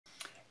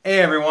Hey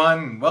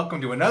everyone,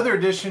 welcome to another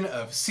edition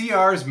of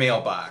CR's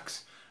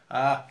Mailbox.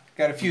 Got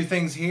a few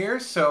things here,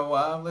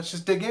 so let's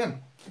just dig in.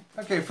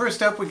 Okay,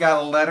 first up we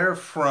got a letter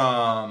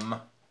from...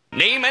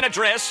 Name and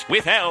address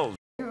withheld.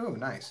 Ooh,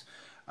 nice.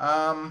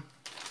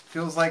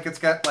 Feels like it's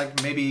got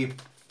like maybe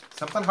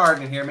something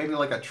hard in here, maybe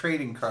like a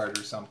trading card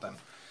or something.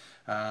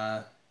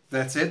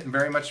 That's it, and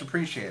very much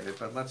appreciated.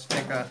 But let's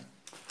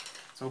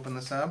open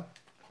this up.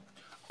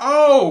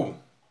 Oh!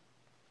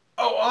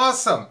 Oh,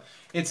 awesome!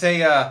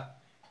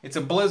 It's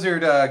a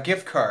Blizzard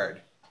gift card.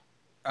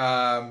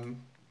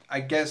 I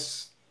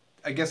guess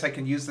I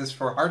can use this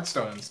for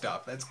Hearthstone and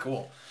stuff. That's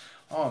cool.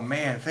 Oh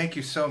man, thank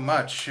you so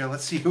much.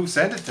 Let's see who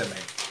sent it to me.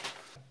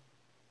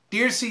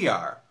 Dear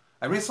CR,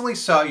 I recently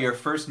saw your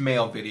first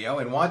mail video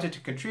and wanted to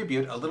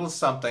contribute a little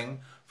something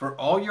for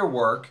all your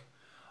work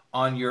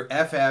on your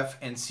FF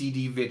and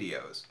CD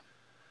videos.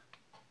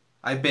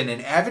 I've been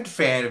an avid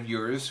fan of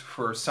yours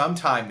for some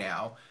time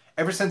now,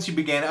 ever since you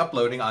began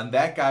uploading on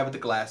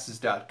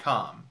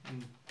thatguywiththeglasses.com.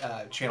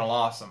 Channel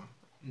Awesome,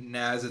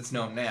 as it's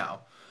known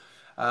now.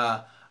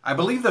 I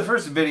believe the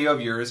first video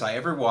of yours I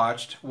ever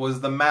watched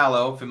was the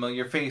Mallow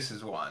Familiar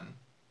Faces one.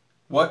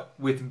 What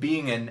with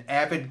being an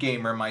avid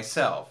gamer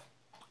myself.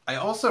 I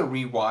also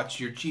rewatch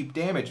your Cheap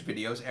Damage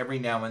videos every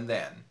now and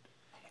then.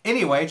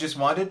 Anyway, just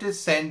wanted to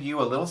send you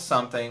a little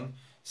something,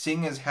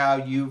 seeing as how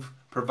you've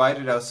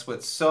provided us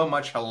with so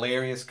much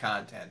hilarious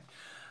content.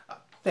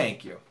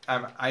 Thank you.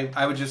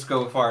 I would just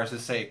go as far as to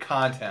say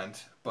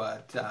content,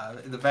 but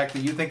the fact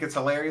that you think it's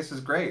hilarious is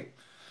great.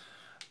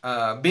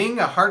 Being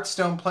a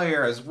Hearthstone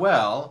player as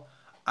well,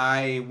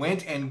 I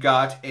went and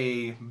got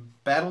a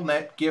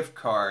Battle.net gift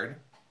card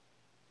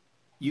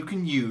you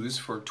can use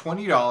for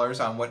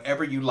 $20 on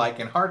whatever you like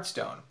in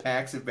Hearthstone.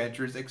 Packs,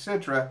 adventures,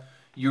 etc.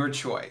 Your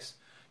choice.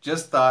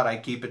 Just thought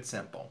I'd keep it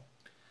simple.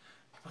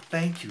 Well,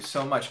 thank you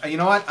so much. You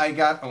know what?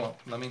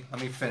 Let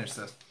me finish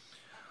this.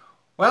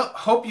 Well,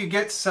 hope you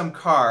get some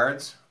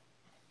cards.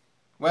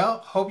 Well,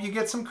 hope you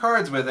get some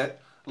cards with it.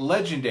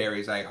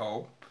 Legendaries, I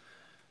hope,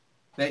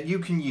 that you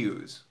can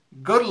use.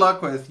 Good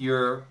luck with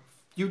your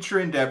future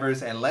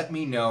endeavors, and let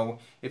me know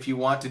if you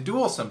want to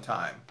duel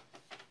sometime.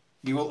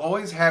 You will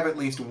always have at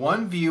least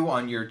one view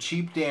on your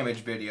Cheap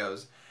Damage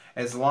videos,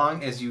 as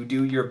long as you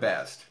do your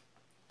best.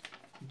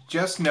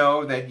 Just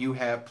know that you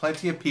have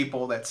plenty of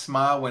people that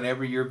smile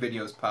whenever your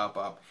videos pop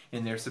up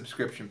in their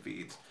subscription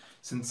feeds.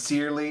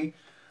 Sincerely,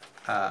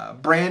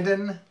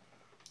 Brandon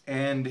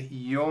and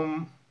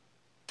Yom...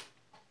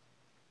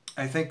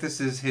 I think this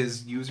is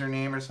his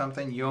username or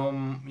something.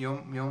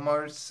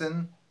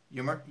 Yomarson?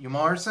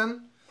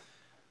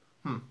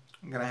 I'm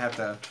gonna have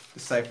to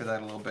decipher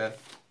that a little bit.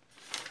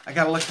 I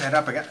gotta look that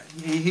up.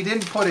 He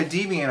didn't put a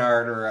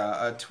DeviantArt or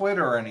a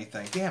Twitter or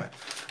anything. Damn it.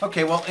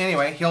 Okay, well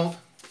anyway, he'll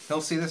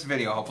see this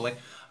video hopefully.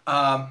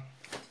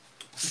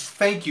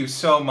 Thank you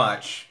so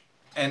much.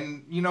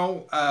 And you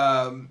know,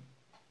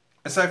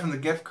 aside from the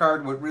gift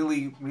card, what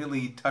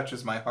really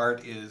touches my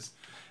heart is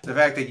the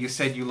fact that you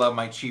said you love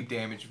my Cheap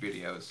Damage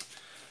videos.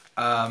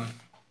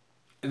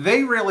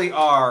 They really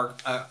are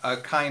a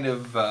kind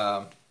of,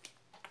 I'm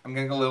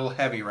getting a little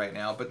heavy right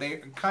now, but they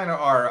kind of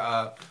are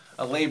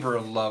a labor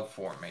of love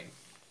for me.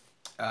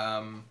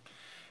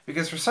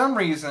 Because for some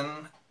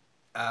reason,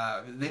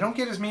 they don't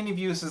get as many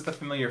views as the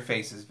Familiar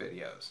Faces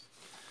videos.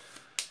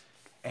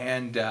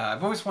 And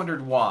I've always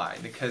wondered why,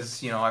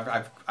 because, you know,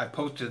 I've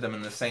posted them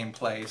in the same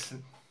place.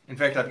 In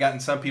fact, I've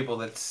gotten some people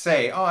that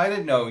say, oh, I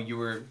didn't know you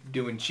were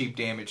doing Cheap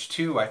Damage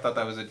too. I thought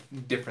that was a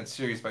different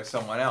series by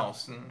someone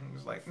else. And I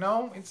was like,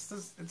 no, it's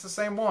the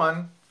same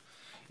one.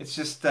 It's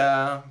just,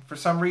 for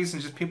some reason,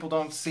 just people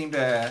don't seem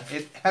to,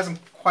 it hasn't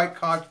quite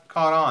caught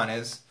on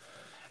as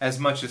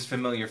much as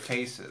Familiar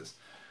Faces.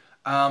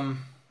 But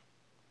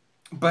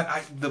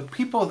the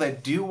people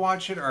that do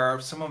watch it are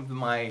some of the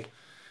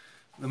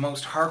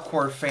most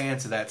hardcore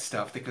fans of that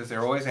stuff, because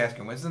they're always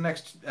asking, when's the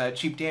next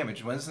Cheap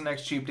Damage? When's the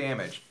next Cheap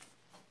Damage?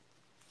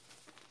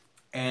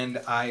 And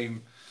I've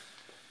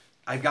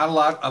got a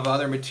lot of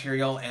other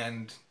material,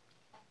 and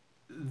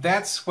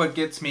that's what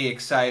gets me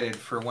excited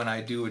for when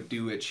I do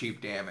a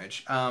Cheap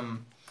Damage.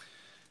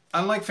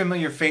 Unlike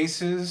Familiar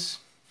Faces,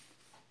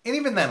 and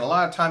even then, a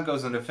lot of time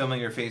goes into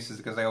Familiar Faces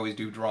because I always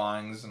do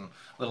drawings and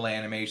little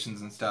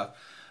animations and stuff.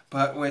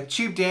 But with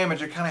Cheap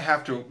Damage, I kind of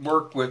have to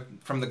work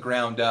from the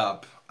ground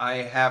up. I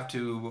have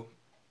to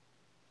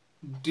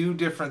do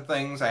different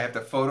things. I have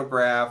to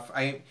photograph.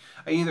 I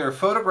either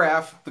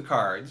photograph the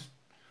cards,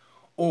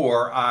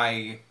 or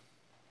I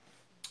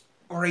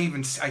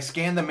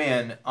scan them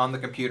in on the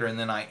computer and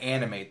then I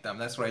animate them.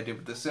 That's what I did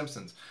with The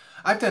Simpsons.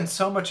 I've done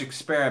so much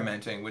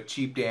experimenting with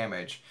Cheap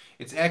Damage.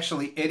 It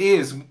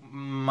is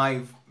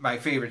my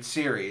favorite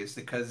series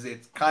because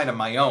it's kind of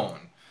my own.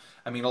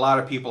 I mean, a lot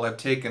of people have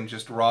taken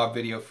just raw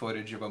video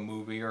footage of a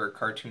movie or a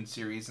cartoon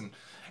series and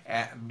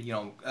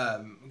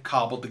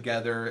cobbled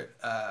together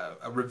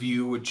a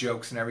review with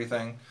jokes and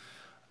everything.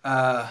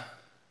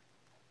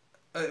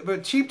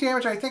 But Cheap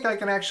Damage, I think I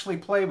can actually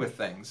play with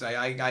things.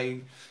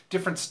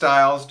 Different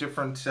styles,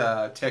 different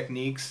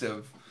techniques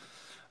of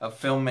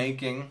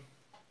filmmaking.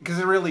 because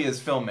it really is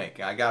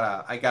filmmaking.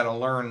 I gotta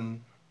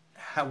learn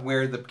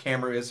where the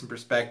camera is in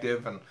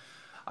perspective, and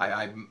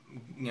I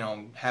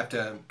have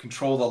to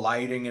control the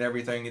lighting and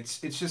everything. It's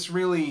just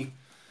really.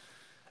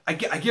 I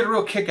get a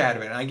real kick out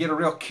of it, and I get a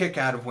real kick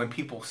out of when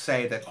people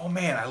say that, oh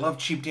man, I love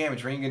Cheap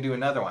Damage, when are you going to do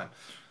another one?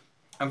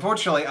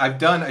 Unfortunately, I've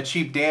done a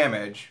Cheap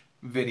Damage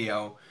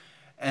video,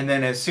 and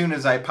then as soon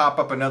as I pop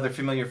up another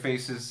Familiar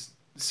Faces,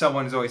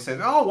 someone's always said,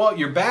 oh, well,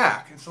 you're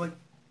back. It's like,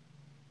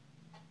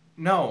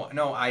 no,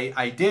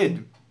 I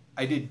did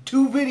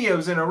 2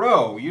 videos in a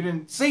row. You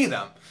didn't see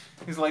them.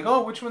 He's like,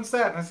 oh, which one's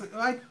that? And I said,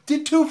 I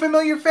did 2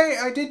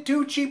 I did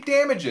 2 Cheap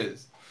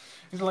Damages.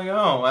 He's like,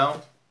 oh,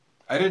 well,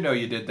 I didn't know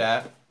you did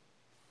that.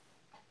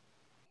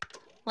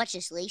 Watch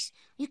this, Lise.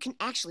 You can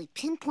actually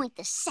pinpoint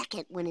the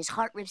second when his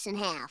heart rips in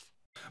half.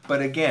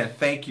 But again,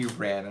 thank you,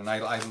 Brandon.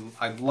 I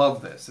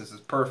love this. This is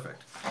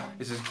perfect.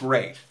 This is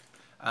great.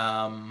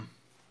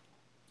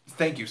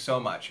 Thank you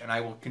so much. And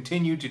I will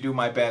continue to do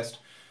my best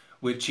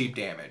with Cheap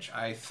Damage.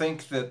 I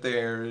think that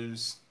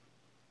there's...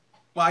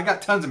 Well, I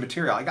got tons of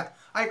material.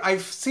 I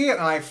see it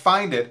and I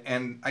find it,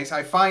 and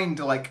I find,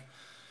 like...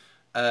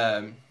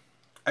 I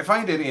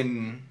find it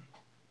in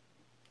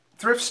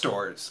thrift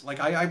stores. Like,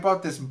 I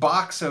bought this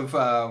box of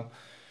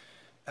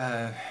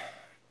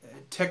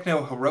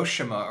Techno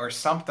Hiroshima or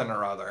something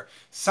or other.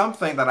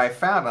 Something that I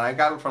found, and I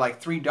got it for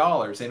like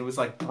 $3, and it was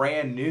like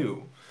brand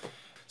new.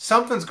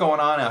 Something's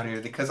going on out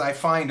here, because I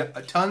find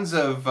tons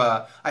of...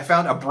 I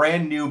found a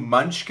brand new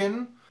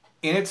Munchkin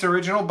in its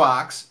original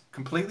box,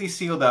 completely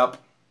sealed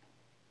up.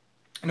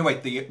 No,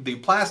 wait, the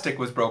plastic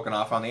was broken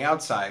off on the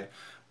outside,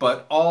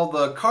 but all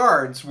the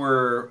cards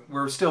were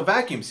still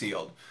vacuum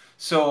sealed.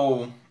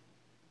 So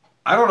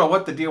I don't know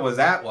what the deal with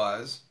that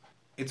was.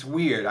 It's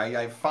weird.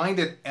 I find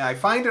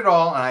it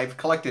all, and I've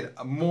collected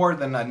more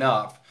than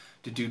enough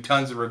to do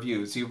tons of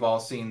reviews. You've all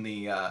seen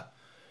the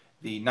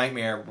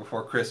Nightmare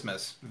Before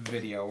Christmas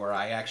video where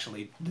I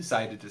actually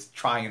decided to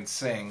try and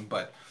sing,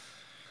 but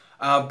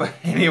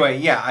anyway,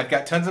 yeah, I've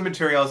got tons of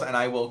materials, and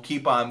I will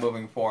keep on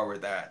moving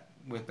forward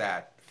with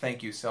that.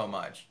 Thank you so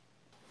much.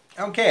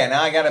 Okay,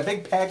 now I got a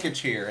big package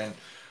here, and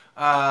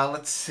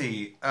let's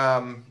see.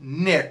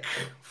 Nick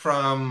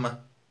from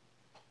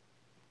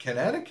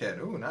Connecticut.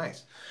 Ooh,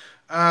 nice.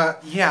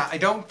 Yeah, I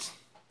don't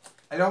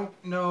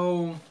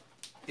know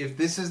if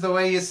this is the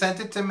way you sent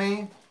it to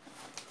me,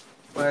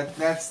 but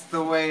that's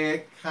the way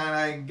it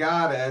kind of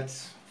got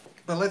it.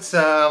 But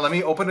let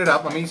me open it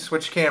up. Let me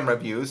switch camera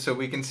views so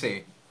we can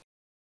see.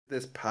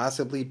 This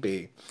possibly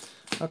be.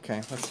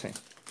 Okay, let's see.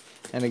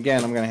 And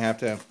again, I'm going to have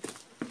to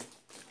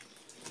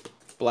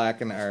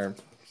blacken or,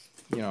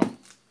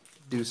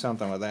 do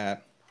something with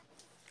that.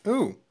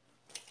 Ooh.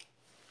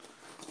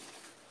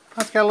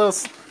 It's got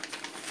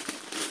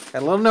a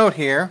little note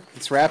here.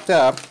 It's wrapped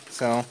up,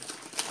 so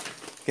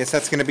guess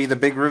that's going to be the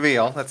big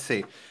reveal. Let's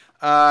see.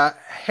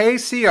 Hey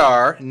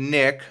CR,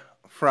 Nick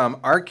from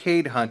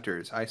Arcade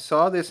Hunters. I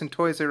saw this in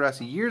Toys R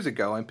Us years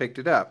ago and picked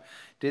it up.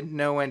 Didn't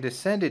know when to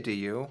send it to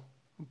you,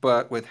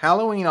 but with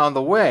Halloween on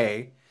the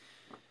way,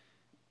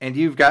 and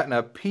you've gotten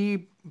a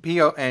PO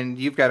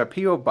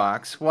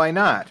box, why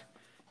not?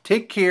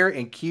 Take care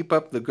and keep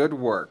up the good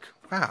work.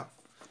 Wow.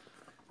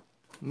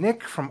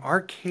 Nick from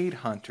Arcade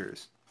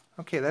Hunters.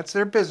 Okay, that's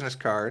their business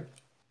card.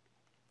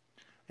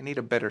 I need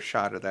a better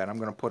shot of that. I'm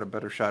going to put a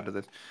better shot of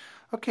this.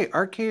 Okay,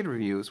 arcade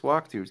reviews,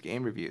 walkthroughs,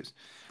 game reviews.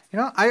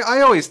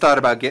 I always thought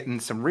about getting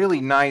some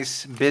really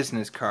nice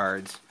business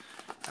cards.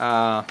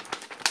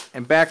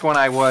 And back when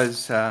I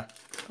was...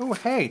 oh,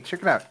 hey,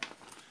 check it out.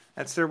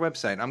 That's their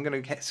website. I'm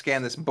going to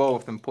scan this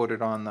both and put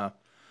it on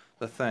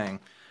the thing.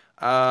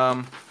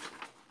 I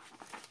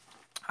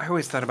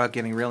always thought about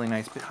getting really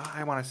nice... Oh,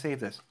 I want to save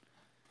this.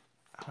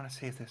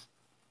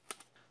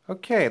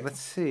 Okay, let's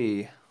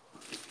see.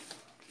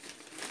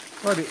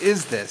 What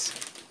is this?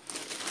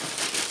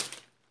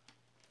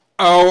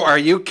 Oh, are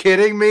you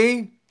kidding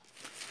me?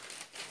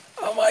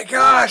 Oh my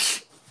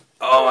gosh!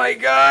 Oh my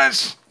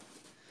gosh!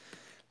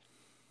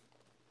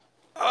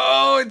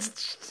 Oh,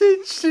 it's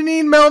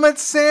Janine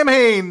Melmont's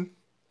Samhain!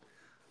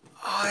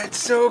 Oh, it's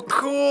so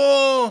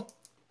cool!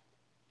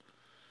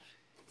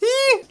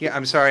 Yeah,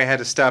 I'm sorry I had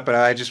to stop it.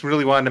 I just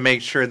really wanted to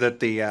make sure that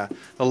the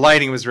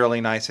lighting was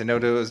really nice. I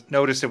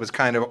noticed it was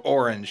kind of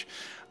orange.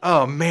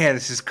 Oh man,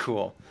 this is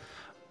cool.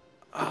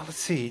 Oh, let's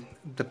see.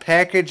 The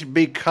package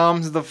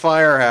becomes the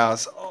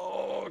firehouse.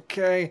 Oh,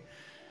 okay.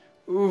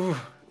 Ooh,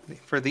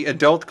 for the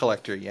adult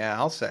collector, yeah,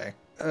 I'll say.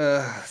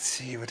 Let's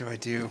see, what do I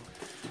do?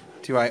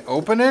 Do I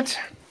open it?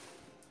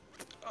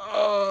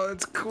 Oh,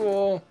 it's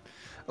cool.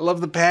 I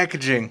love the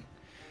packaging.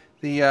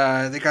 They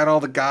got all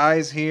the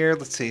guys here.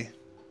 Let's see.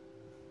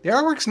 The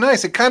artwork's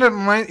nice. It kind of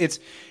reminds...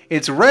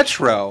 It's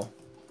retro,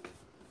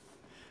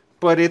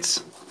 but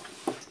it's...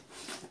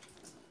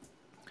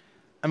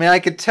 I mean, I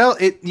could tell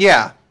it...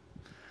 Yeah.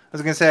 I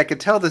was going to say, I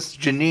could tell this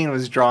Janine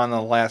was drawn in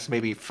the last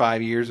maybe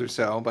 5 years or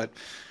so, but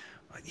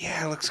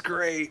yeah, it looks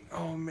great.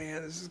 Oh,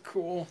 man, this is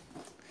cool.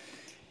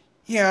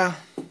 Yeah.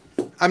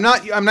 I'm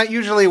not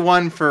usually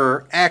one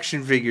for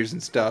action figures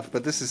and stuff,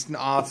 but this is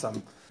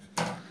awesome.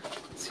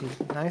 Let's See,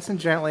 nice and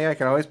gently. I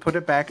can always put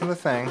it back in the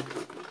thing.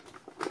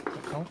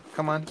 Oh,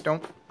 come on,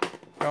 don't.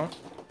 No,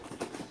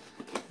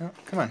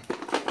 come on.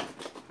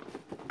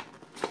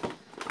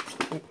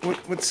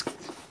 What's...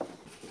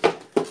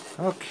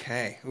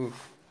 Okay. Ooh.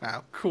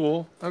 Wow,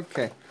 cool.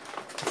 Okay.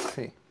 Let's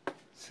see.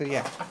 So,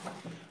 yeah.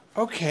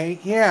 Okay,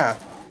 yeah.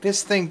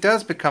 This thing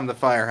does become the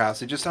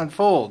firehouse. It just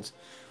unfolds.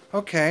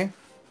 Okay.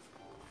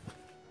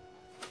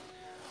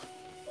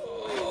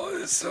 Oh,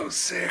 it's so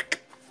sick.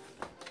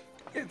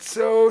 It's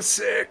so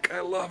sick.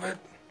 I love it.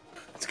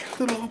 It's got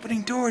little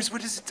opening doors.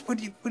 What is it? What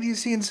do you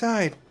see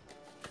inside?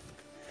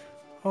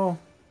 Oh.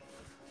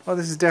 Oh,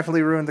 this has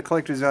definitely ruined the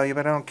collector's value,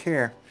 but I don't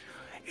care.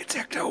 It's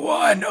Ecto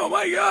 1. Oh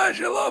my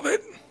gosh, I love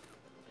it.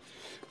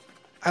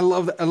 I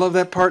love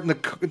that part in the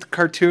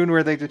cartoon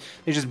where they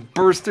just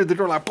burst through the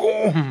door like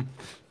boom.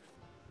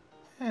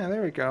 Yeah,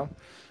 there we go.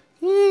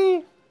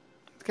 It's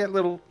got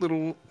little.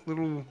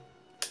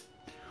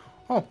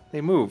 Oh,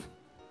 they move.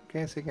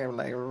 Okay, so you can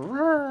like.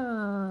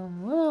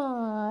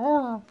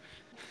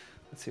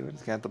 Let's see what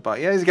he's got at the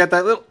bottom. Yeah, he's got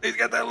that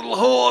little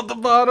hole at the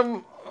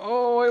bottom.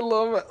 Oh, I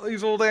love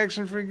these old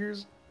action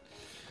figures.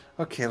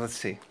 Okay, let's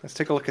see. Let's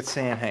take a look at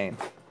Sanhane.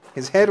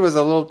 His head was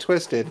a little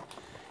twisted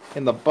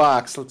in the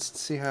box. Let's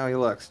see how he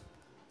looks.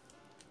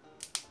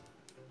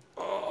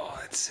 Oh,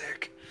 that's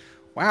sick.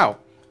 Wow,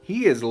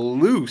 he is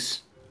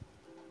loose.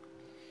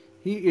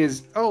 He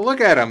is... Oh, look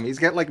at him. He's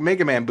got like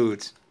Mega Man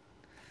boots.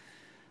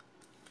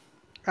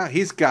 Wow,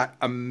 he's got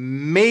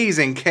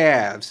amazing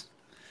calves.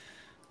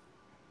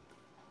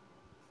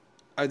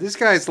 This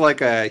guy's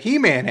like a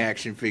He-Man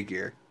action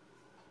figure.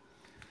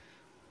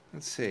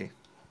 Let's see.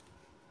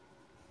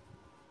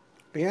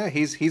 But yeah,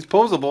 he's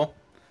posable.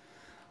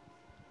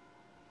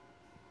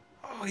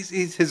 Oh,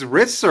 his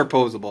wrists are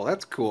posable.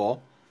 That's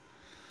cool.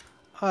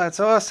 Oh, that's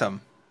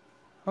awesome.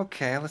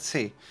 Okay, let's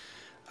see.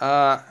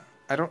 I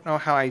don't know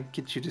how I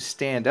get you to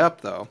stand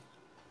up, though.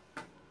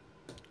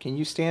 Can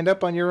you stand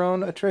up on your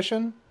own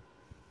attrition?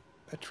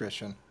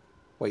 Attrition.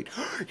 Wait.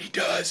 He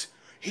does!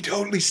 He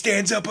totally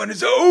stands up on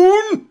his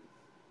own!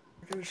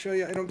 I'm gonna show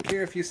you. I don't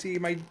care if you see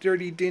my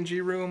dirty,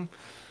 dingy room.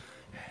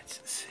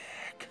 That's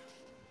sick.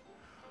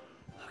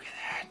 Look at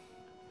that.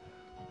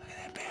 Look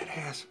at that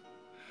badass.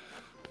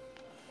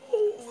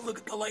 Oh, look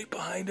at the light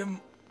behind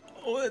him.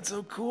 Oh, that's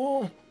so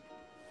cool.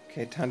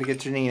 Okay, time to get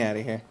Janine out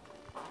of here.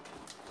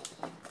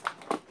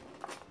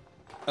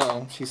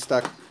 Uh-oh, she's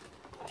stuck.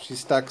 She's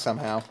stuck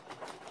somehow.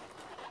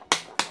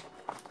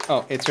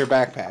 Oh, it's her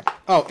backpack.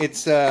 Oh,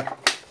 it's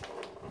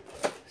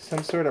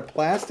some sort of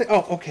plastic.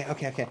 Oh, okay.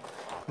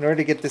 In order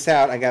to get this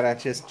out, I gotta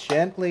just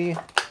gently...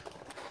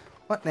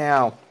 What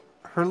now?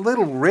 Her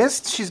little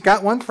wrist? She's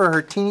got one for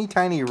her teeny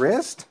tiny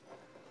wrist?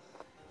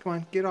 Come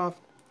on, get off.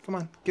 Come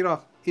on, get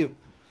off. Ew.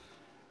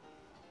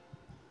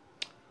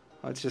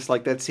 Oh, it's just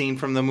like that scene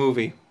from the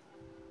movie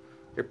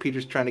where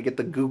Peter's trying to get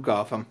the gook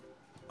off him.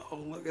 Oh,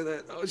 look at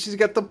that. Oh, she's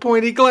got the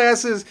pointy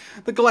glasses.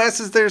 The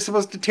glasses that are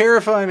supposed to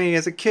terrify me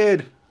as a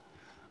kid.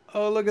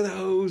 Oh, look at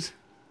those.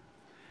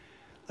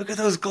 Look at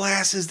those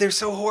glasses. They're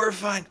so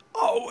horrifying.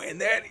 Oh,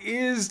 and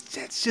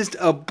that's just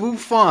a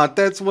bouffant.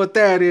 That's what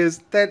that is.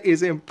 That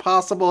is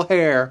impossible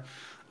hair.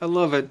 I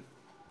love it.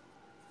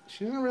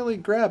 She doesn't really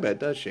grab it,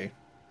 does she?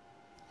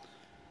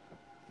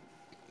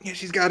 Yeah,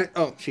 she's got it.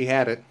 Oh, she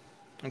had it.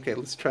 Okay,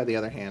 let's try the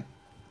other hand.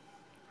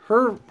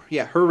 Her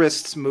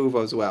wrists move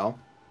as well.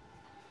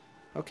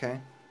 Okay.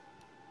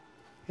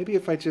 Maybe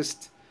if I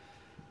just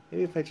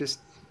do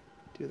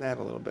that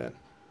a little bit.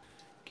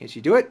 Can she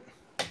do it?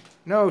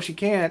 No, she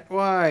can't.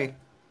 Why?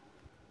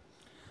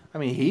 I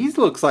mean, he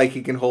looks like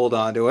he can hold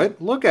on to it.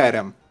 Look at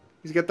him.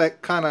 He's got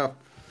that kind of...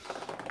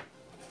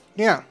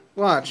 Yeah,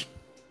 watch.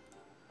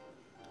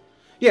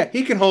 Yeah,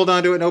 he can hold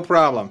on to it, no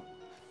problem.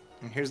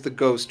 And here's the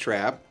ghost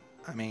trap.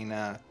 I mean,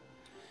 I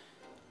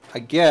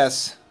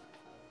guess...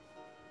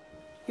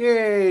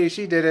 Yay,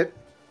 she did it.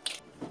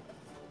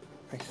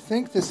 I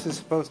think this is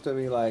supposed to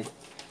be like...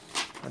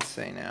 Let's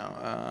say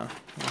now.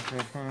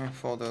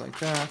 Fold it like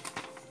that.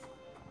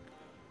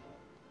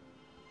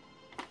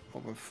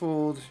 Open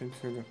fold,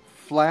 through the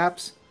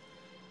flaps.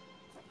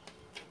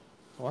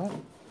 What?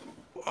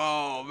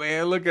 Oh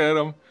man, look at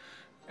him.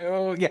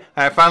 Oh yeah,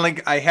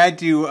 I had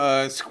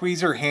to squeeze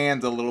her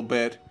hand a little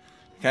bit,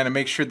 kind of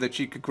make sure that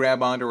she could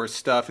grab onto her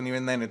stuff, and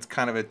even then it's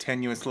kind of a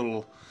tenuous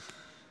little,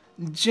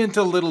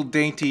 gentle little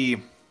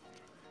dainty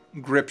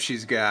grip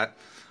she's got.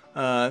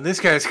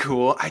 This guy's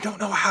cool. I don't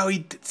know how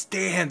he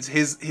stands.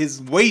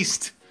 His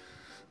waist,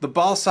 the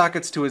ball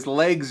sockets to his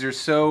legs are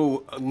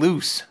so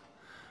loose.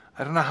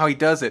 I don't know how he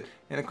does it.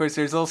 And of course,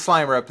 there's a little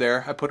Slimer up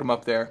there. I put him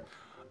up there.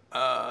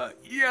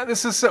 Yeah,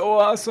 this is so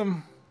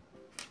awesome.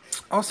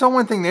 Also,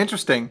 one thing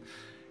interesting.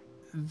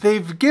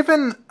 They've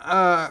given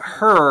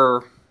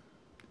her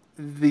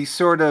the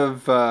sort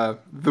of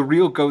the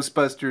real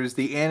Ghostbusters,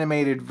 the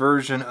animated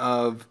version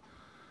of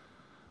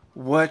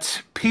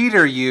what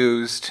Peter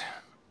used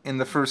in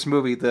the first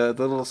movie. The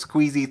little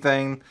squeezy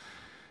thing.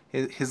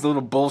 His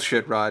little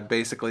bullshit rod,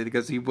 basically.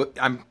 Because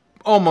I'm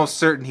almost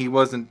certain he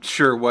wasn't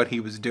sure what he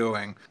was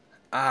doing.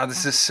 Ah,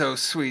 this is so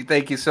sweet.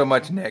 Thank you so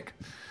much, Nick.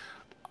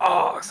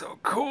 Oh, so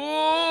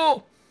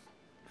cool.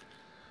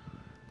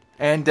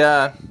 And,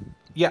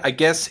 yeah, I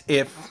guess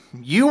if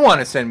you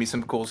want to send me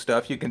some cool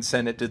stuff, you can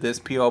send it to this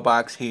P.O.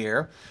 box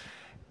here.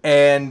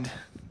 And,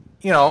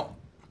 you know,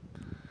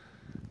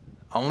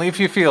 only if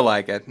you feel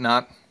like it.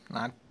 Not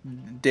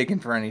digging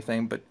for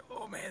anything, but,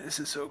 oh, man, this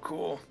is so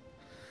cool.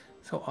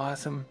 So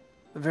awesome.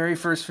 The very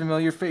first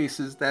familiar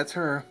faces, that's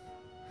her.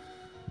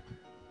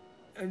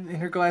 And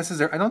her glasses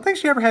are... I don't think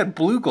she ever had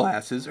blue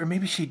glasses, or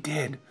maybe she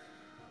did.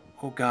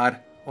 Oh, God.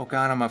 Oh,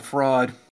 God, I'm a fraud.